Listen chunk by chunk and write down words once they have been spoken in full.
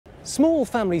Small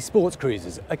family sports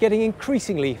cruisers are getting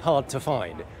increasingly hard to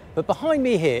find, but behind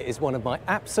me here is one of my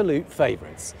absolute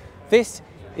favourites. This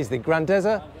is the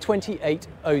Grandezza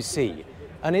 28OC,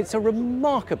 and it's a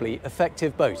remarkably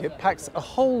effective boat. It packs a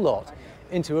whole lot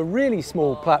into a really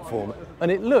small platform, and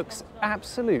it looks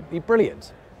absolutely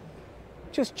brilliant.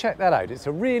 Just check that out. It's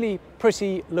a really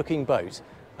pretty looking boat,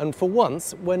 and for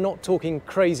once we're not talking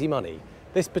crazy money.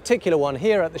 This particular one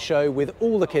here at the show with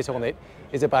all the kit on it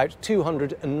is about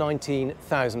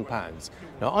 £219,000.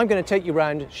 Now I'm going to take you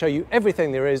around, show you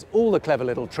everything there is, all the clever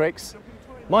little tricks.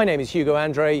 My name is Hugo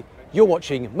Andreae, you're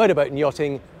watching Motorboat and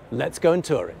Yachting, let's go and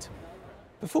tour it.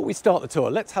 Before we start the tour,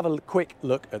 let's have a quick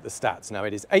look at the stats. Now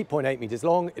it is 8.8 metres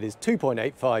long, it is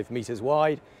 2.85 metres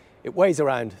wide, it weighs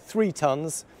around 3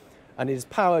 tonnes, and it is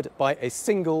powered by a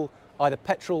single either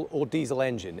petrol or diesel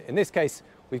engine. In this case,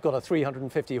 we've got a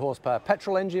 350 horsepower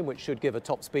petrol engine, which should give a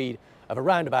top speed of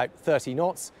around about 30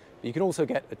 knots. You can also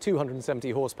get a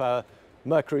 270 horsepower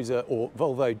Mercruiser or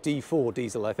Volvo D4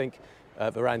 diesel, I think,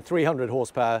 of around 300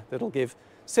 horsepower that'll give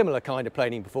similar kind of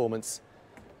planing performance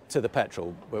to the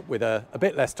petrol, but with a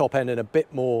bit less top end and a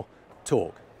bit more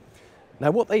torque.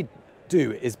 Now what they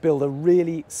do is build a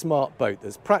really smart boat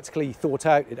that's practically thought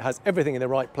out, it has everything in the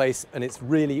right place, and it's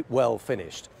really well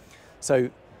finished. So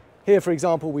here, for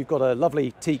example, we've got a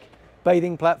lovely teak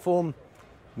bathing platform. You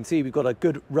can see we've got a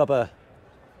good rubber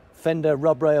fender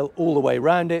rub rail all the way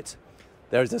around it.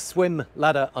 There is a swim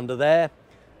ladder under there,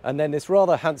 and then this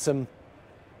rather handsome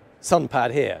sun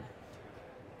pad here.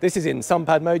 This is in sun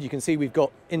pad mode. You can see we've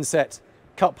got inset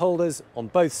cup holders on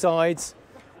both sides.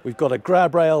 We've got a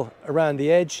grab rail around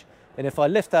the edge, and if I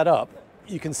lift that up,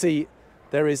 you can see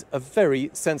there is a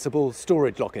very sensible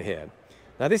storage locker here.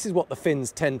 Now this is what the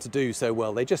Finns tend to do so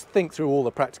well. They just think through all the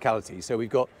practicalities. So we've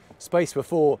got space for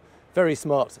 4 very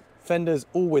smart fenders,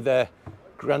 all with their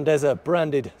Grandezza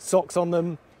branded socks on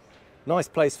them. Nice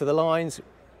place for the lines,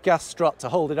 gas strut to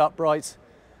hold it upright,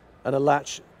 and a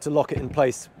latch to lock it in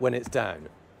place when it's down.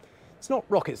 It's not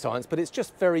rocket science, but it's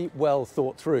just very well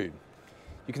thought through.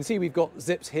 You can see we've got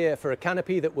zips here for a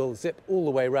canopy that will zip all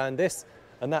the way around this,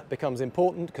 and that becomes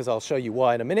important because I'll show you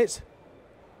why in a minute.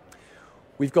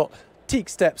 We've got teak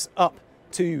steps up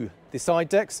to the side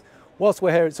decks. Whilst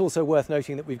we're here, it's also worth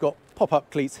noting that we've got pop-up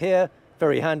cleats here,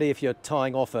 very handy if you're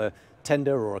tying off a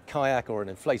tender or a kayak or an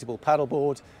inflatable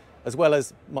paddleboard, as well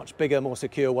as much bigger, more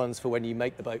secure ones for when you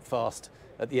make the boat fast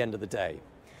at the end of the day.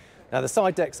 Now the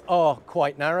side decks are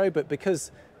quite narrow, but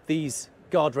because these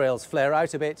guardrails flare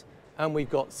out a bit and we've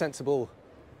got sensible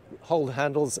hold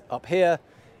handles up here,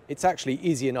 it's actually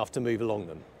easy enough to move along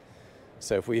them.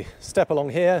 So if we step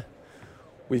along here,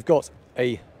 we've got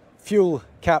a fuel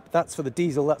cap, that's for the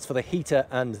diesel, that's for the heater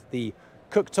and the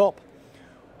cooktop.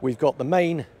 We've got the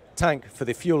main tank for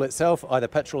the fuel itself, either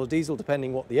petrol or diesel,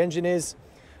 depending what the engine is.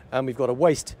 And we've got a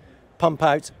waste pump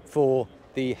out for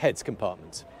the heads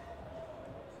compartment.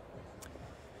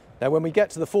 Now when we get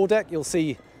to the foredeck, you'll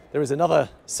see there is another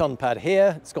sun pad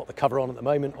here. It's got the cover on at the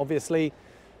moment, obviously.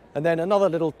 And then another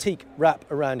little teak wrap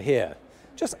around here.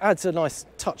 Just adds a nice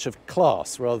touch of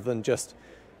class rather than just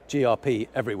GRP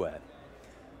everywhere.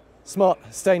 Smart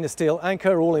stainless steel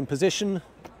anchor all in position.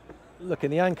 Look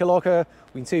in the anchor locker.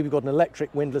 We can see we've got an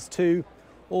electric windlass too,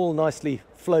 all nicely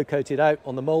flow coated out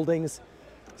on the mouldings.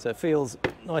 So it feels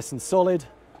nice and solid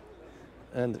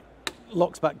and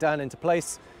locks back down into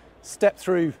place. Step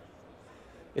through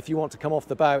if you want to come off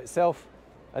the bow itself,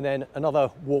 and then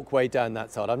another walkway down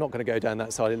that side. I'm not going to go down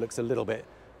that side, it looks a little bit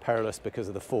perilous because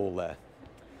of the fall there.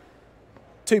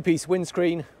 2-piece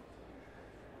windscreen,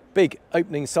 big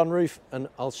opening sunroof, and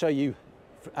I'll show you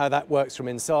how that works from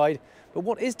inside. But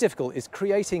what is difficult is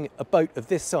creating a boat of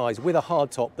this size with a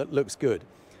hardtop that looks good.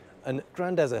 And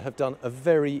Grandezza have done a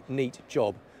very neat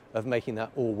job of making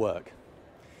that all work.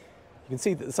 You can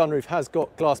see that the sunroof has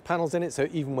got glass panels in it, so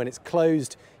even when it's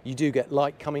closed, you do get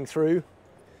light coming through.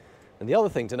 And the other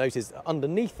thing to note is that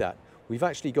underneath that, we've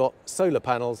actually got solar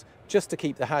panels just to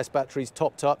keep the house batteries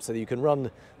topped up so that you can run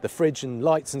the fridge and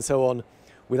lights and so on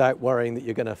without worrying that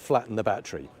you're going to flatten the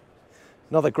battery.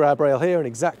 Another grab rail here in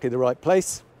exactly the right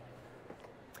place.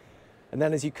 And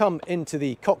then as you come into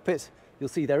the cockpit, you'll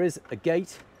see there is a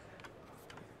gate.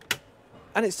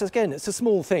 And it's just, again, it's a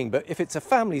small thing, but if it's a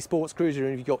family sports cruiser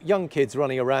and you've got young kids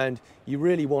running around, you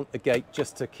really want a gate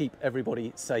just to keep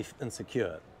everybody safe and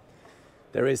secure.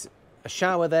 There is a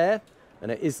shower there,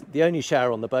 and it is the only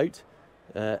shower on the boat.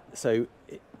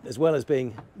 As well as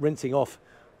being rinsing off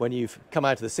when you've come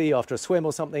out of the sea after a swim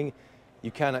or something,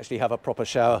 you can actually have a proper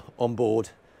shower on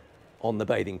board on the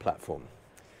bathing platform.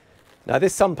 Now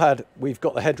this sun pad, we've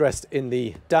got the headrest in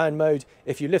the down mode.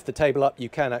 If you lift the table up, you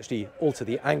can actually alter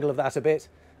the angle of that a bit,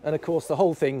 And of course the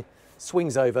whole thing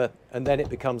swings over and then it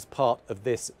becomes part of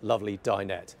this lovely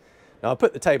dinette. Now I'll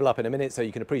put the table up in a minute so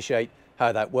you can appreciate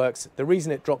how that works. The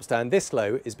reason it drops down this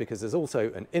low is because there's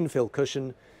also an infill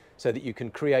cushion so that you can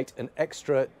create an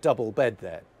extra double bed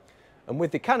there. And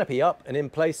with the canopy up and in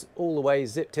place all the way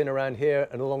zipped in around here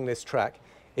and along this track,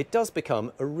 it does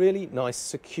become a really nice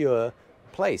secure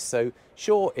place. So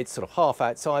sure, it's sort of half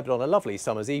outside, but on a lovely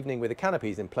summer's evening with the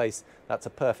canopies in place, that's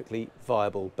a perfectly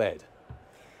viable bed.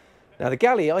 Now the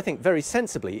galley, I think very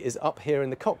sensibly, is up here in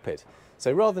the cockpit.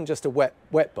 So rather than just a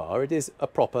wet bar, it is a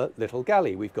proper little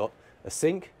galley. We've got a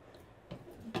sink,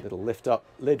 little lift up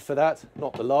lid for that,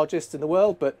 not the largest in the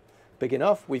world, but big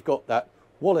enough. We've got that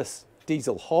Wallace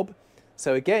diesel hob.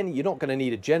 So again, you're not going to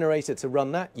need a generator to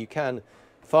run that. You can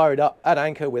fire it up at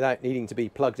anchor without needing to be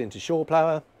plugged into shore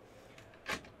power.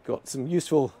 Got some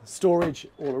useful storage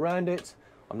all around it.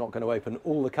 I'm not going to open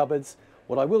all the cupboards.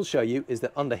 What I will show you is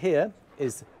that under here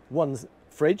is one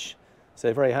fridge.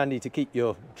 So very handy to keep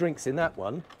your drinks in that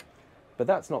one. But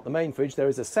that's not the main fridge. There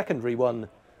is a secondary one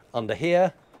under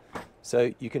here.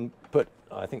 So you can put,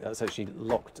 I think that's actually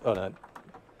locked. Oh no,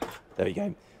 there you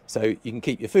go. So you can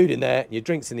keep your food in there, your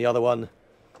drinks in the other one,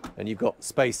 and you've got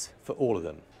space for all of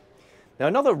them. Now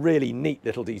another really neat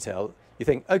little detail, you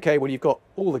think, okay, well you've got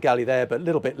all the galley there, but a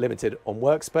little bit limited on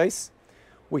workspace.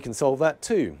 We can solve that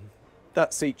too.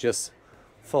 That seat just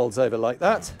folds over like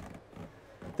that.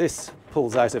 This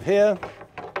pulls out of here,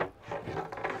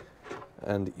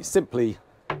 and you simply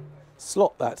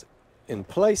slot that in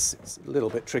place. It's a little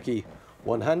bit tricky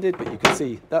one-handed, but you can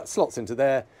see that slots into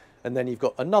there, and then you've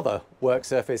got another work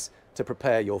surface to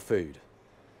prepare your food.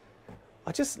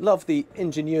 I just love the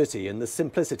ingenuity and the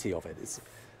simplicity of it. It's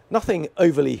nothing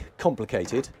overly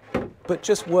complicated, but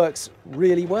just works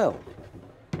really well.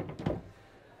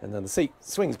 And then the seat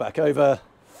swings back over,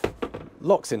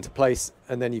 locks into place,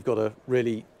 and then you've got a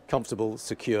really comfortable,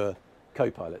 secure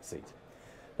co-pilot seat.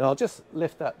 Now I'll just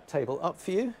lift that table up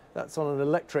for you. That's on an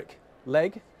electric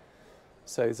leg.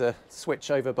 So there's a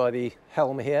switch over by the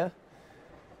helm here.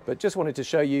 But just wanted to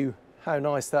show you how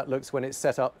nice that looks when it's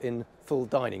set up in full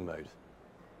dining mode.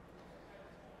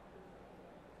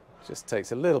 Just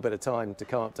takes a little bit of time to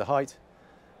come up to height.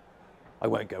 I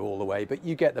won't go all the way, but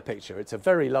you get the picture. It's a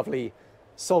very lovely,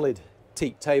 solid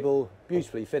teak table,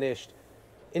 beautifully finished,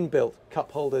 inbuilt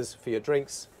cup holders for your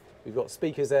drinks. We've got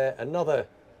speakers there, another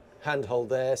handhold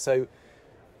there. So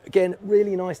again,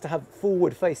 really nice to have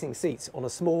forward-facing seats on a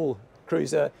small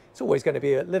cruiser. It's always going to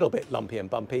be a little bit lumpy and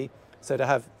bumpy. So to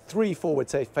have 3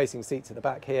 forward-facing seats at the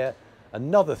back here,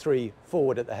 another 3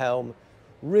 forward at the helm,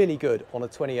 really good on a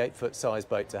 28-foot size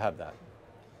boat to have that.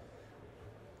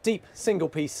 Deep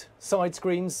single-piece side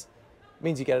screens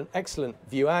means you get an excellent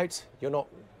view out. You're not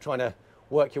trying to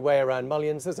work your way around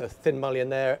mullions. There's a thin mullion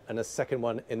there and a second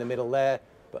one in the middle there.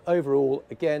 But overall,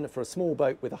 again, for a small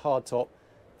boat with a hard top,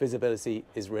 visibility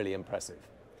is really impressive.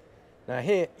 Now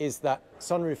here is that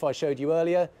sunroof I showed you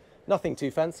earlier. Nothing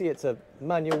too fancy, it's a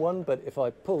manual one, but if I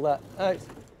pull that out,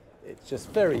 it just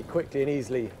very quickly and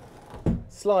easily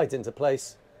slides into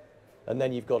place, and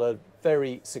then you've got a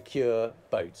very secure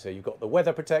boat. So you've got the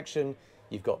weather protection,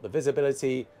 you've got the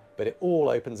visibility, but it all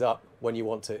opens up when you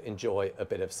want to enjoy a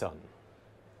bit of sun.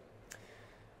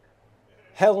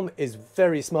 Helm is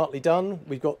very smartly done.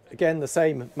 We've got, again, the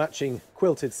same matching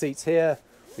quilted seats here.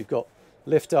 We've got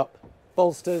lift-up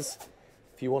bolsters.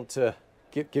 If you want to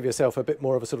give yourself a bit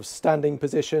more of a sort of standing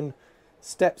position,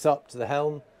 steps up to the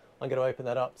helm. I'm going to open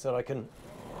that up so I can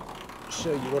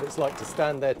show you what it's like to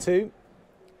stand there too.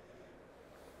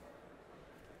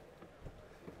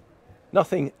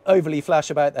 Nothing overly flash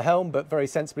about the helm, but very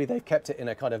sensibly they've kept it in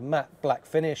a kind of matte black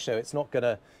finish, so it's not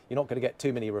gonna, you're not going to get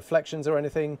too many reflections or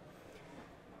anything.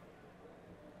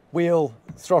 Wheel,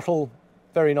 throttle,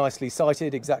 very nicely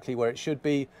sighted, exactly where it should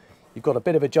be. You've got a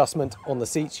bit of adjustment on the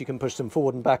seats. You can push them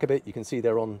forward and back a bit. You can see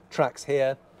they're on tracks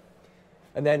here.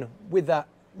 And then with that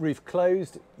roof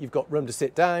closed, you've got room to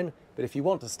sit down. But if you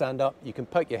want to stand up, you can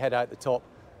poke your head out the top,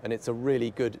 and it's a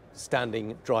really good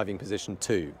standing driving position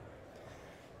too.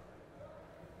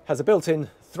 Has a built-in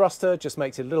thruster, just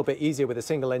makes it a little bit easier with a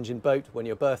single engine boat when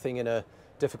you're berthing in a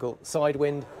difficult side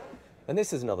wind. And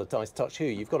this is another nice touch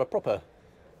here. You've got a proper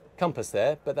compass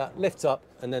there, but that lifts up,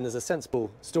 and then there's a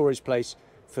sensible storage place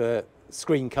for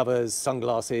screen covers,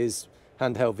 sunglasses,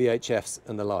 handheld VHFs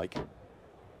and the like.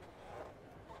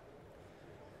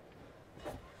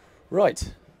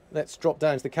 Right, let's drop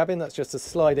down to the cabin. That's just a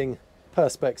sliding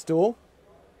perspex door.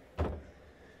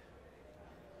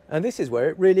 And this is where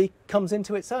it really comes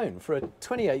into its own. For a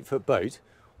 28-foot boat,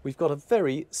 we've got a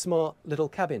very smart little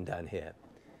cabin down here.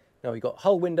 Now we've got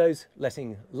hull windows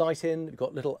letting light in, we've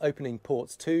got little opening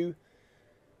ports too.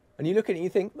 And you look at it and you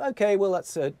think, okay, well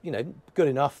that's a, you know, good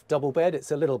enough double bed.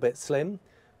 It's a little bit slim,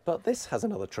 but this has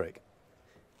another trick.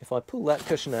 If I pull that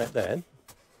cushion out there,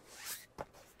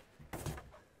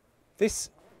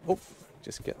 this, oh,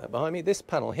 just get that behind me, this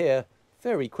panel here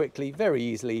very quickly, very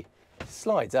easily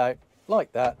slides out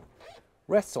like that,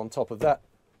 rests on top of that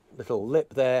little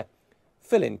lip there,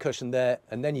 fill-in cushion there,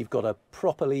 and then you've got a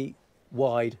properly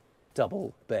wide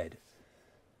double bed.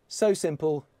 So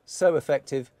simple, so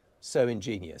effective, so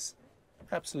ingenious.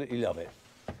 Absolutely love it.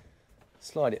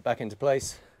 Slide it back into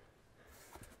place,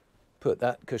 put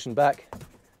that cushion back,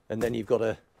 and then you've got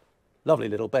a lovely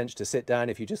little bench to sit down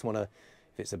if you just want to,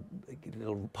 if it's a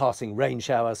little passing rain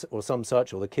shower or some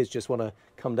such, or the kids just want to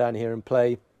come down here and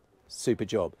play. Super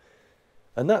job.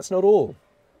 And that's not all.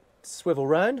 Swivel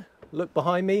round, look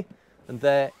behind me, and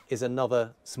there is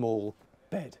another small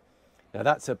bed. Now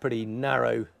that's a pretty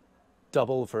narrow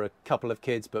double for a couple of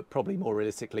kids, but probably more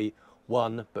realistically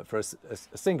one, but for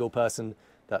a single person,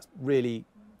 that's really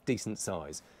decent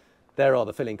size. There are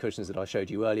the fill-in cushions that I showed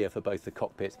you earlier for both the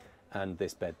cockpit and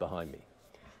this bed behind me.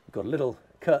 We've got a little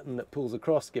curtain that pulls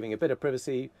across, giving a bit of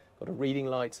privacy, got a reading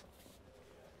light,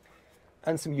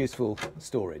 and some useful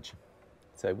storage.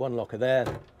 So one locker there,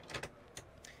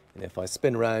 and if I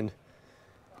spin around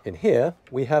in here,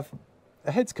 we have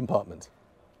a heads compartment.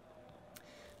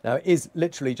 Now it is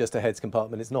literally just a heads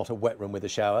compartment, it's not a wet room with a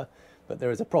shower, but there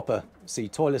is a proper sea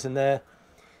toilet in there.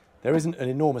 There isn't an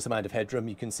enormous amount of headroom,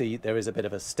 you can see there is a bit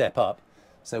of a step up.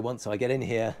 So once I get in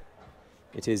here,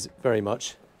 it is very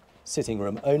much sitting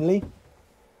room only,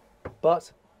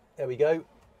 but there we go,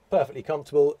 perfectly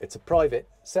comfortable. It's a private,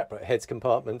 separate heads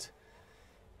compartment.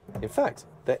 In fact,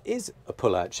 there is a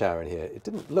pull-out shower in here. It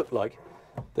didn't look like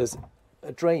there's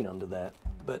a drain under there,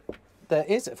 but there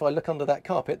is. If I look under that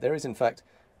carpet, there is in fact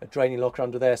a draining locker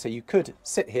under there, so you could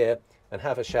sit here and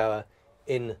have a shower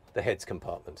in the heads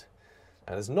compartment.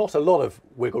 And there's not a lot of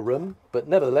wiggle room, but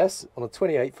nevertheless, on a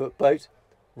 28-foot boat,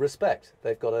 respect.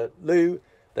 They've got a loo,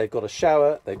 they've got a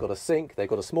shower, they've got a sink, they've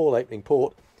got a small opening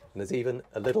port, and there's even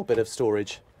a little bit of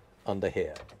storage under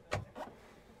here.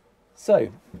 So,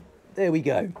 there we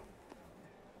go.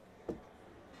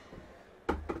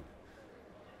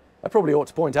 I probably ought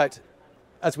to point out,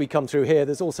 as we come through here,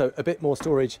 there's also a bit more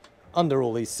storage under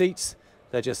all these seats.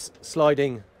 They're just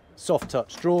sliding soft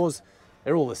touch drawers.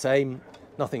 They're all the same,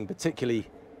 nothing particularly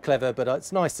clever, but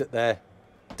it's nice that they're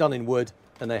done in wood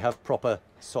and they have proper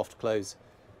soft close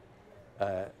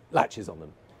latches on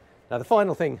them. Now the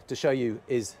final thing to show you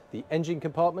is the engine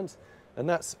compartment, and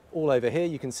that's all over here.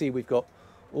 You can see we've got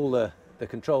all the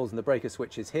controls and the breaker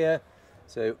switches here.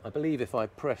 So I believe if I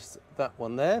press that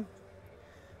one there,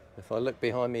 if I look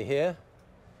behind me here,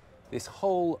 this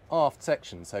whole aft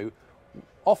section, so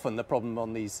often the problem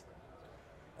on these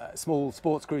small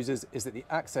sports cruisers is that the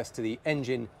access to the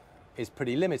engine is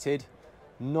pretty limited.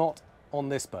 Not on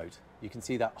this boat. You can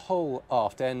see that whole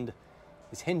aft end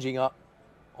is hinging up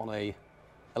on a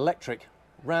electric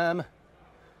ram.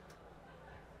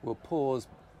 We'll pause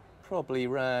probably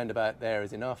round about there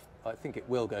is enough. I think it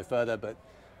will go further, but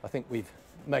I think we've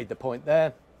made the point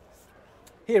there.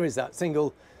 Here is that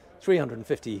single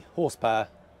 350 horsepower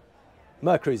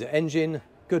Mercruiser engine,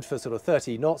 good for sort of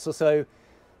 30 knots or so,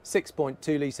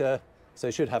 6.2 litre,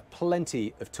 so should have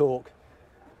plenty of torque.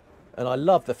 And I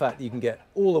love the fact that you can get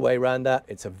all the way around that.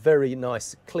 It's a very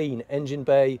nice clean engine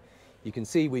bay. You can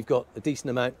see we've got a decent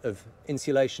amount of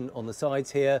insulation on the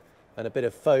sides here and a bit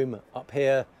of foam up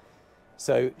here,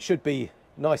 so should be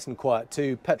nice and quiet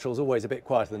too. Petrol's always a bit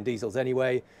quieter than diesels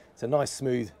anyway. It's a nice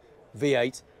smooth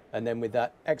V8, and then with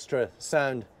that extra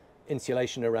sound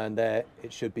insulation around there,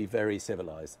 it should be very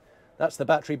civilized. That's the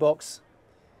battery box.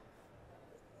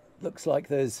 Looks like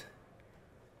there's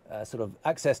sort of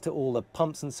access to all the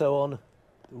pumps and so on,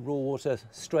 the raw water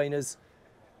strainers.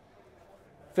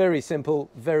 Very simple,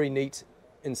 very neat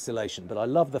installation, but I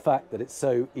love the fact that it's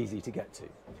so easy to get to.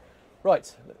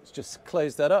 Right, let's just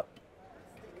close that up.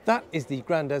 That is the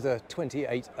Grandezza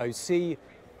 28OC.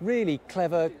 Really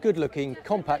clever, good looking,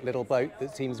 compact little boat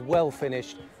that seems well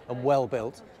finished and well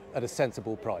built at a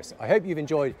sensible price. I hope you've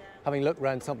enjoyed having a look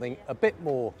around something a bit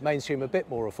more mainstream, a bit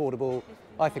more affordable.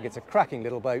 I think it's a cracking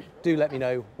little boat. Do let me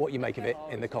know what you make of it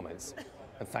in the comments.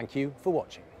 And thank you for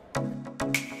watching.